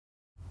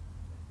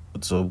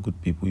What's up, good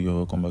people? You're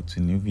welcome back to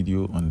a new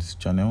video on this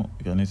channel.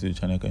 If you're new to the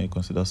channel, can you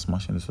consider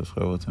smashing the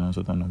subscribe button and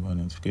also turn on bell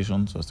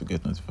notifications so as to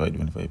get notified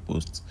whenever I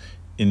post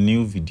a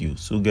new video.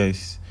 So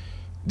guys,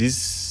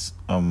 this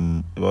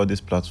about this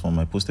platform,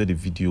 I posted a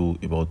video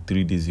about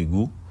 3 days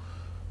ago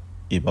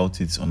about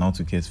it on how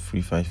to get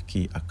free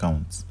 5k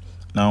accounts.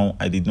 Now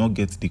I did not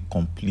get the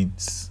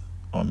complete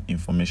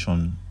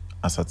information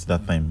as at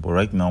that time, but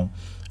right now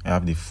I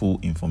have the full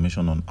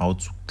information on how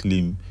to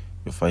claim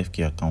your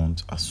 5k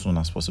account as soon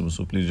as possible.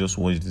 So please just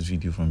watch this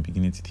video from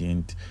beginning to the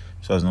end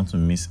so as not to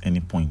miss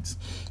any points.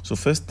 So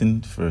first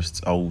thing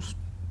first, I'll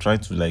try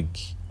to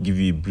give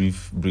you a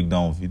brief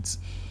breakdown of it.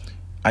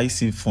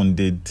 IC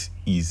Funded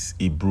is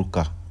a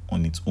broker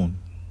on its own.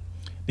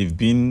 They've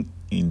been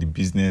in the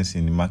business,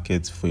 in the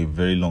market for a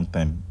very long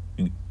time.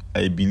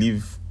 I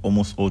believe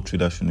almost all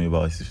traders should know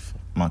about IC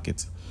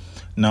market.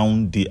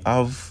 Now they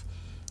have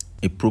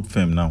a prop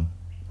firm now,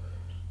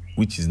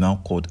 which is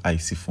now called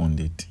IC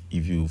Funded.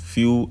 If you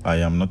feel I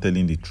am not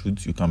telling the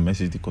truth, you can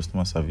message the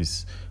customer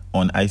service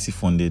on IC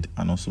Funded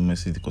and also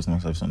message the customer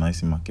service on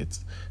IC Market.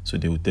 So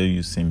they will tell you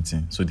the same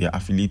thing. So they are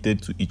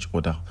affiliated to each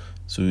other.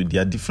 So they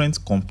are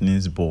different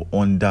companies but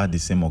under the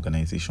same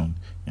organization.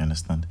 You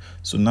understand?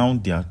 So now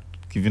they are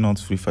giving out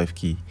free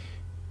 5k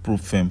prop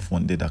firm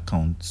funded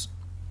accounts.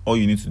 All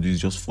you need to do is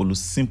just follow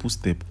simple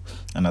step,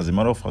 and as a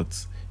matter of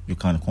fact, you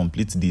can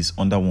complete this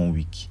under 1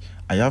 week.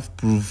 I have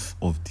proof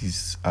of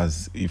this,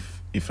 as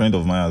if a friend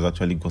of mine has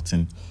actually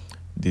gotten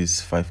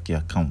this 5k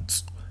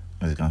account,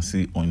 as you can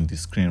see on the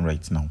screen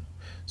right now.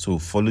 So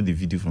follow the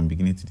video from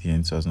beginning to the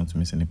end so as not to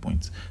miss any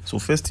points. So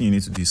first thing you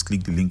need to do is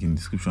click the link in the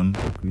description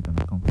to create an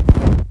account,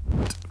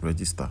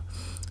 register,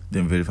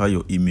 then verify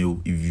your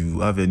email. If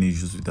you have any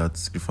issues with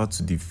that, refer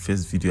to the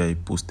first video I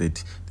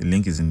posted. The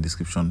link is in the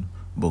description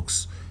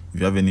box if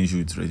you have any issue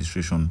with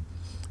registration.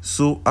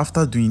 So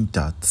after doing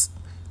that,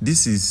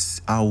 this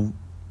is how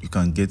you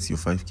can get your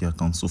 5k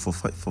account. So for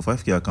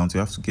 5k account, you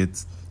have to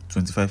get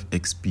 25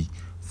 XP.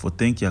 For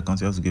 10k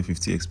account, you have to get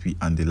 50 XP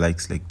and the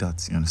likes like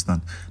that. You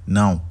understand?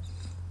 Now,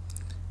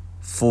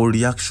 for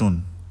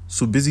reaction,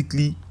 so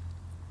basically,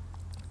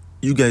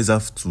 you guys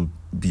have to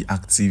be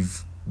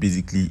active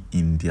basically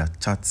in their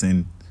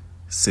chatting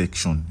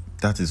section.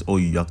 That is all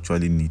you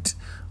actually need.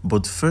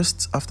 But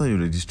first, after your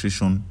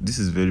registration, this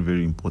is very,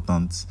 very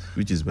important,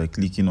 which is by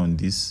clicking on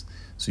this.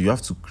 So you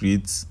have to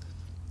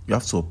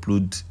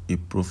upload a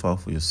profile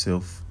for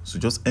yourself. So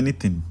just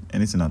anything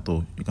at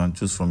all. You can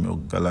choose from your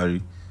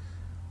gallery.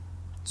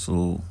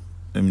 So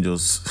let me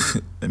just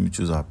let me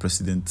choose our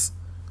president.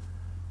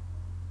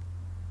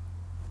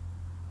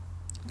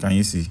 Can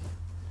you see?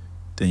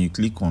 Then you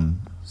click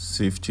on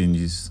save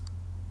changes.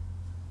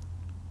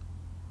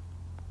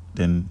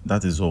 Then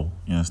that is all.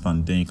 You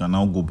understand? Then you can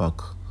now go back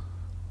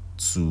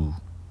to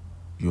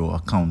your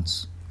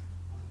account.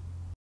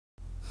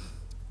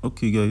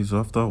 Okay guys, so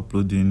after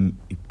uploading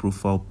a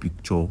profile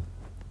picture,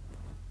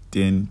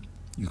 then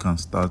you can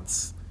start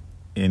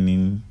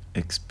earning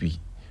XP.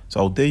 So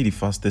I'll tell you the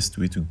fastest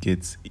way to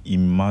get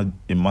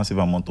a massive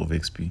amount of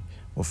XP.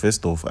 But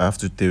first off, I have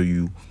to tell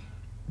you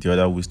the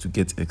other ways to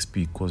get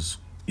XP, because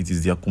it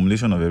is the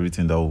accumulation of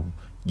everything that will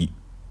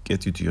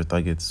get you to your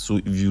target. So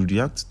if you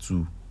react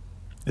to,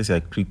 let's say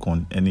I click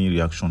on any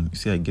reaction, you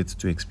see I get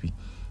 2 XP.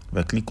 If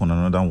I click on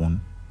another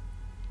one,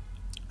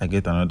 I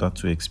get another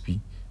 2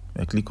 XP.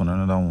 If I click on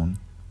another one,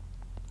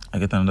 I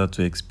get another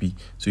 2 XP.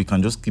 So you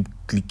can just keep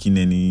clicking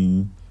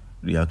any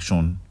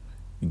reaction,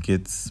 you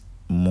get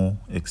more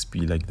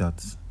XP like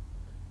that.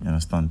 You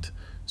understand?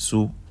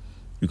 So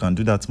you can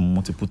do that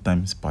multiple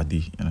times per day.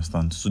 You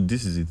understand? So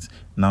this is it.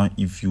 Now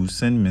if you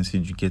send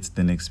message, you get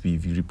 10 XP.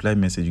 If you reply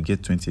message, you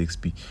get 20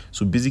 XP.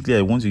 So basically,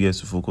 I want you guys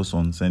to focus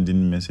on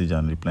sending message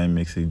and replying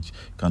message.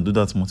 You can do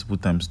that multiple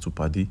times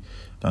per day. You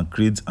can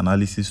create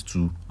analysis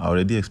too. I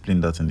already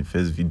explained that in the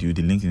first video.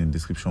 The link in the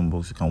description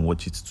box, you can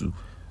watch it too.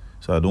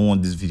 So I don't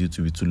want this video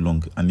to be too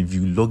long. And if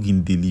you log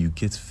in daily, you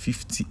get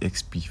 50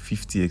 XP.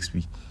 50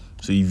 XP.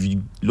 So if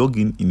you log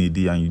in a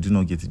day and you do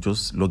not get it,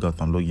 just log out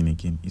and log in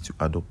again. It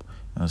will add up.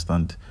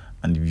 Understand?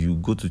 And if you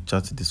go to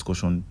chat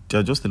discussion, there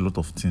are just a lot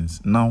of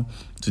things. Now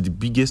to the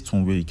biggest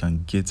one where you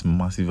can get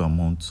massive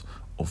amounts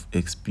of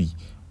XP,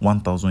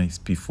 1000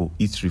 XP for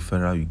each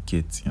referral you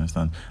get. You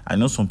understand? I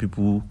know some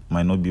people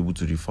might not be able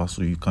to refer,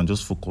 so you can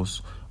just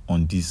focus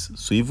on this.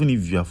 So even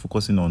if you are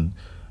focusing on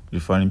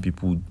referring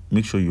people,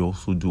 make sure you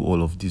also do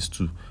all of this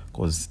too,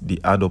 because they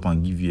add up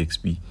and give you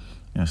XP. You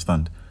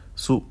understand?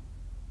 So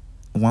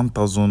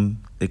 1000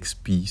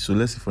 XP. So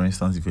let's say for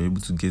instance, if you're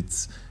able to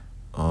get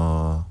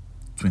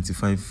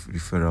 25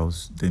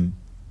 referrals, then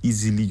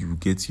easily you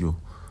get your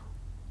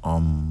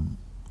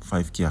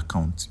 5k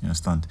account. You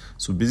understand?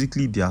 So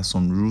basically, there are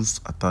some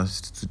rules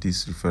attached to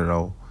this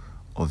referral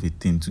of a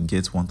thing to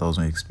get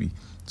 1000 XP.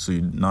 So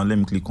now let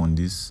me click on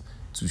this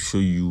to show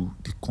you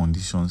the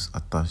conditions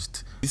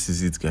attached. This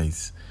is it,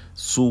 guys.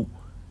 So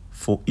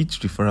for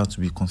each referral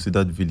to be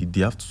considered valid, they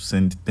have to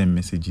send 10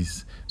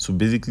 messages. So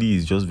basically,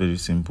 it's just very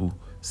simple.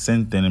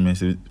 Send 10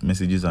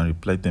 messages and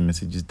reply 10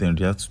 messages, then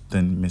react to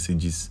 10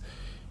 messages.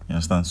 You You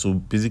understand? So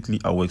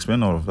basically, I will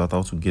explain all of that,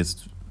 how to get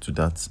to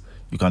that.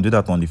 You can do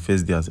that on the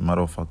first day, as a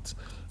matter of fact,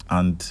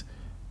 and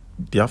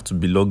they have to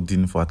be logged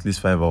in for at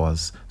least 5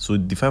 hours. So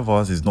the 5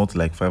 hours is not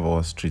like 5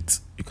 hours straight.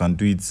 You can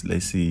do it,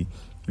 let's say,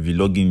 if you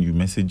log in, you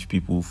message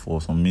people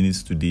for some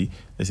minutes today,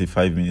 let's say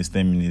 5 minutes,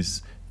 10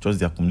 minutes, just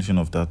the accumulation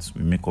of that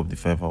will make up the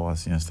 5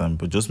 hours. You understand?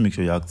 But just make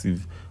sure you're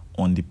active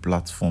on the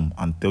platform,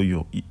 and tell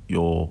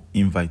your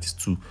invites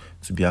to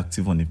be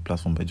active on the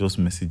platform by just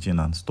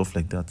messaging and stuff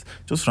like that.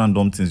 Just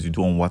random things you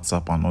do on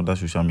WhatsApp and other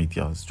social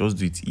medias, just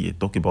do it here.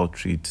 Talk about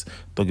trades,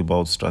 talk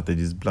about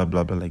strategies, blah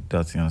blah blah, like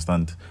that. You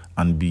understand?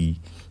 And be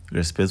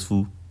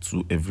respectful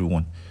to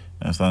everyone.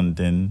 You understand?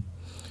 Then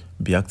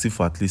be active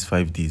for at least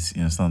 5 days.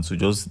 You understand? So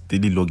just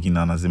daily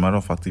login, and as a matter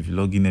of fact, if you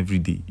log in every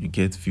day, you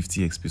get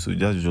 50 XP. So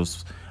that's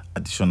just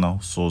additional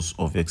source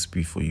of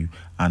XP for you.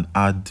 And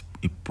add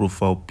a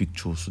profile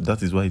picture. So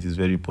that is why it is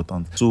very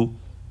important. So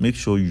make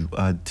sure you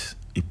add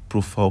a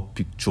profile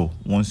picture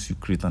once you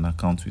create an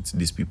account with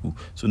these people.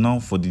 So now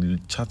for the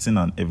chatting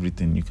and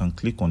everything, you can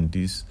click on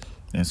this,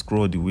 then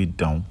scroll the way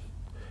down,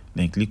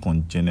 then click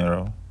on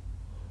general.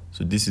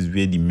 So this is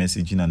where the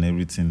messaging and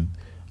everything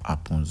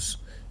happens.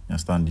 You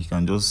understand? You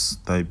can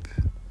just type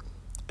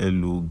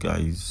hello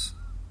guys.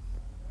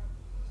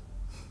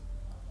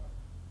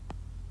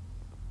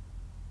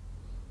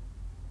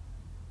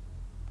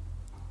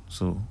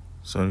 So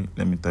sorry,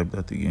 let me type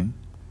that again.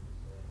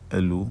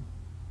 Hello.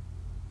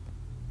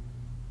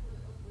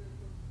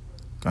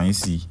 Can you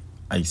see?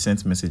 I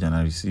sent message and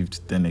I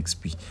received 10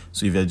 XP.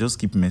 So if I just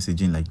keep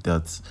messaging like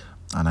that,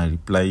 and I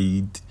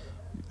replied,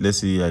 let's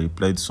say I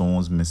replied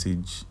someone's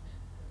message,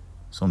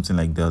 something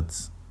like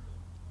that.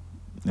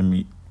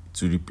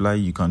 To reply,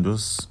 you can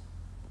just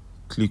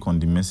click on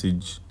the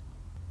message.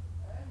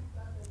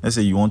 Let's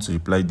say you want to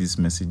reply this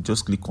message,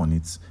 just click on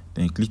it,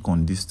 then you click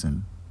on this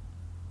thing,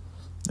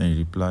 then you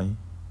reply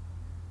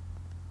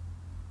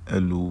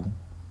hello.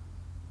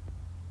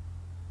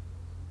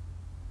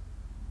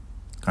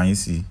 Can you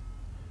see?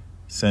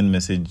 Send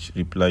message,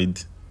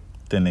 replied,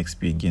 10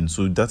 XP again.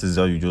 So that is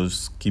how you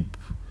just keep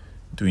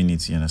doing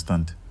it. You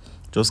understand?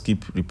 Just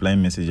keep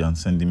replying message and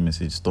sending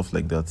message, stuff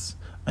like that,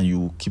 and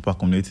you keep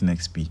accumulating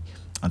XP.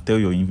 And tell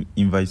your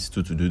invites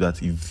to do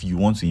that if you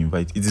want to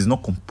invite. It is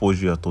not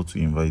compulsory at all to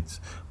invite,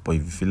 but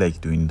if you feel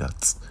like doing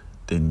that,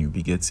 then you'll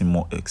be getting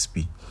more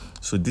XP.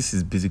 So this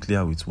is basically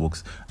how it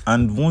works.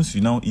 And once you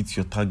now hit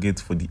your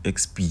target for the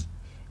XP,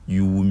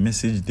 you will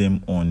message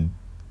them on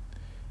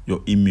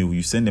your email.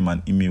 You send them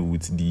an email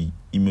with the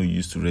email you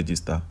used to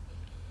register,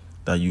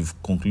 that you've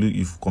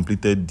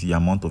completed the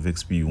amount of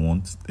XP you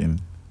want.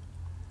 Then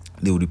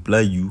they will reply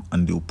you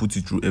and they will put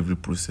you through every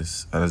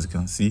process. As you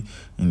can see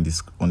on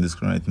the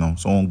screen right now,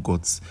 someone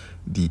got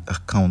the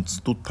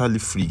account totally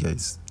free,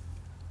 guys.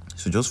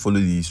 So just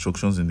follow the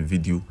instructions in the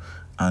video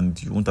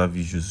and you won't have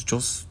issues.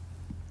 Just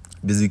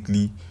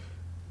basically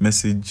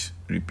message,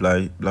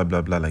 reply, blah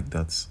blah blah, like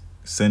that.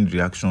 Send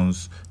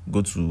reactions,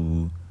 go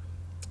to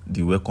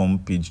the welcome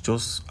page,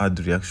 just add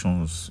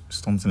reactions,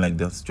 something like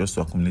that, just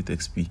to accumulate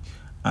XP.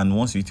 And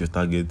once you hit your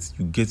target,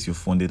 you get your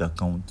funded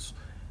account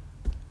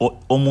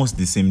almost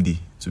the same day,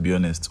 to be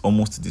honest.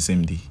 Almost the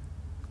same day,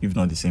 if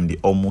not the same day,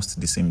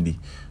 almost the same day.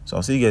 So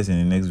I'll see you guys in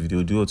the next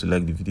video. Do also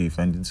like the video if you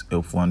find it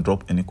helpful, and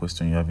drop any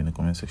question you have in the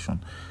comment section.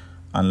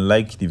 And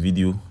like the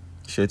video,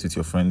 share it with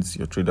your friends,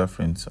 your trader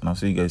friends, and I'll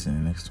see you guys in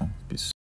the next one. Peace.